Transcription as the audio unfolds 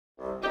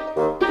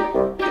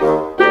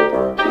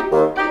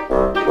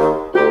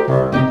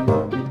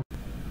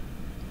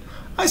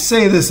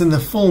say this in the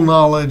full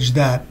knowledge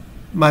that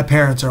my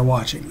parents are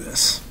watching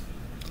this.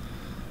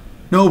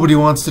 Nobody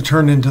wants to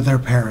turn into their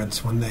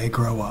parents when they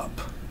grow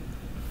up.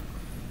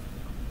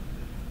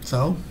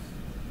 So,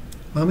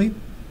 let me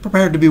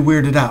prepare to be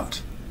weirded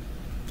out.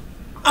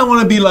 I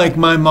want to be like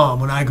my mom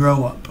when I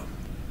grow up.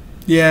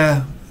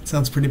 Yeah, it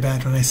sounds pretty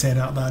bad when I say it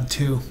out loud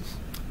too.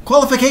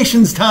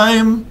 Qualifications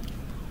time!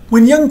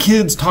 When young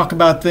kids talk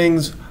about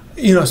things,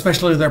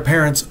 especially their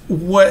parents,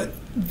 what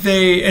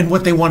they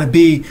want to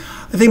be,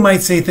 they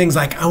might say things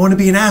like, I want to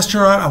be an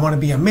astronaut, I want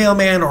to be a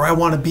mailman, or I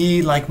want to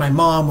be like my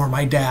mom or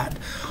my dad.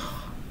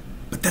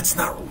 But that's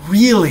not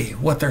really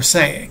what they're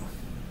saying.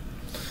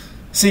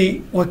 See,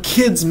 what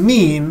kids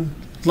mean,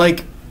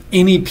 like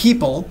any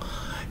people,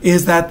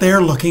 is that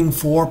they're looking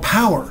for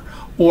power,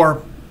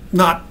 or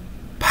not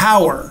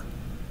power,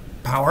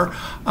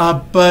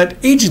 but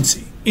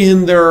agency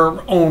in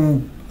their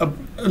own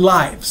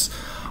lives.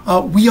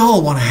 We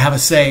all want to have a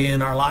say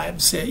in our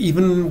lives,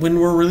 even when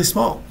we're really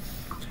small.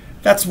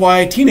 That's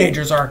why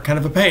teenagers are kind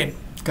of a pain,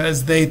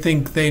 because they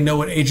think they know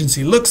what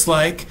agency looks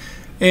like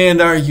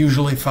and are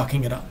usually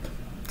fucking it up.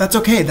 That's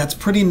okay, that's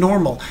pretty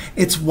normal.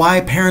 It's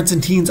why parents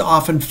and teens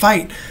often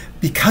fight,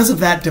 because of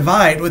that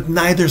divide, with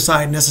neither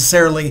side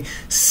necessarily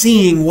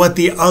seeing what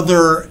the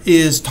other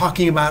is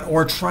talking about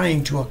or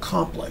trying to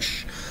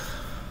accomplish.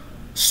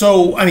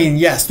 So,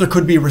 yes, there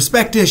could be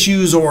respect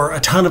issues or a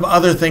ton of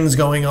other things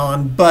going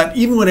on, but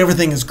even when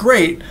everything is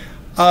great,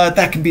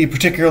 that can be a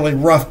particularly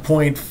rough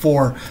point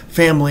for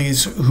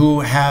families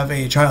who have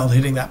a child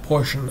hitting that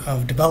portion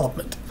of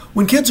development.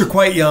 When kids are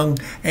quite young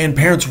and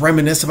parents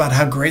reminisce about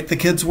how great the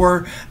kids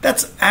were,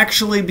 that's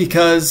actually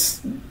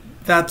because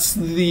that's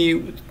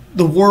the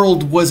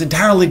world was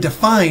entirely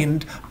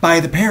defined by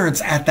the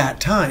parents at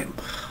that time.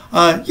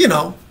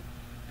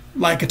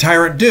 Like a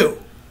tyrant do.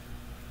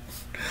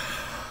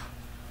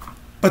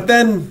 But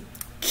then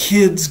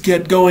kids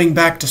get going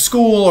back to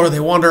school, or they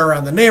wander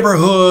around the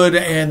neighborhood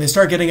and they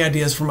start getting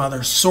ideas from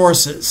other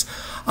sources.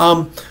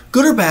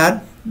 Good or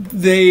bad,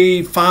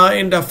 they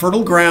find a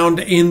fertile ground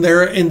in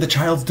the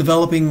child's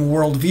developing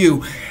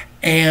worldview.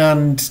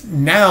 And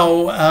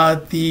now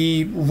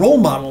the role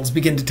models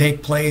begin to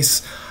take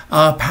place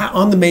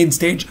on the main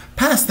stage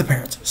past the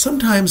parents,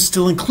 sometimes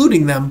still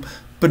including them,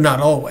 but not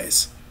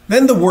always.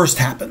 Then the worst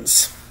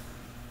happens.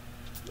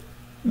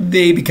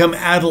 They become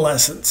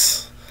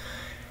adolescents.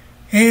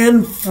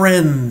 And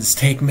friends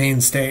take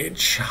main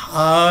stage.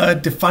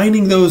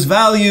 Defining those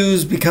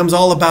values becomes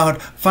all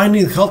about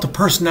finding the cult of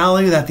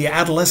personality that the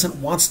adolescent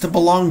wants to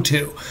belong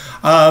to.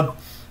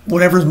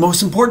 Whatever's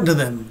most important to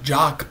them.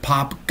 Jock,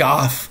 pop,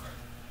 goth,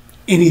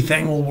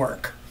 anything will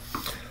work.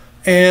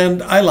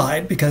 And I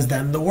lied, because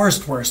then the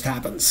worst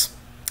happens.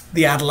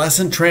 The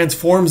adolescent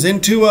transforms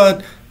into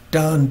a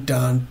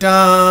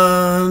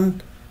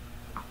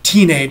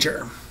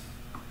teenager.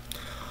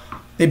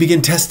 They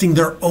begin testing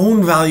their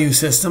own value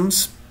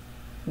systems,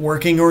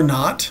 working or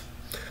not,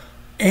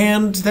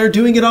 and they're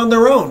doing it on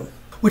their own,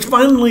 which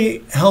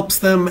finally helps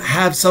them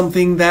have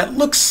something that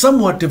looks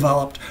somewhat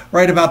developed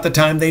right about the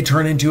time they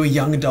turn into a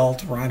young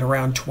adult, right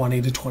around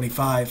 20 to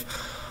 25.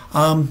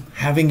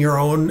 Having your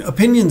own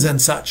opinions and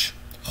such,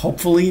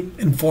 hopefully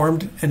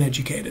informed and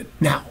educated.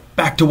 Now,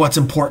 back to what's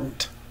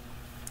important.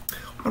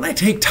 When I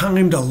take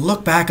time to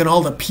look back at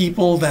all the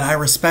people that I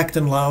respect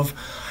and love,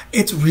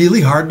 it's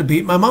really hard to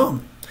beat my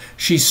mom.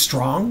 She's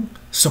strong,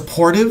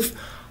 supportive,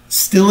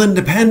 still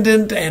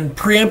independent, and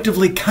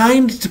preemptively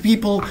kind to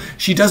people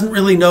she doesn't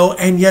really know,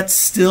 and yet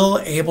still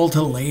able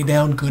to lay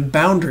down good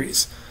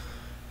boundaries.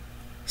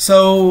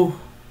 So,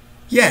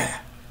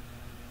 yeah,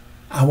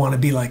 I want to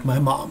be like my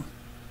mom.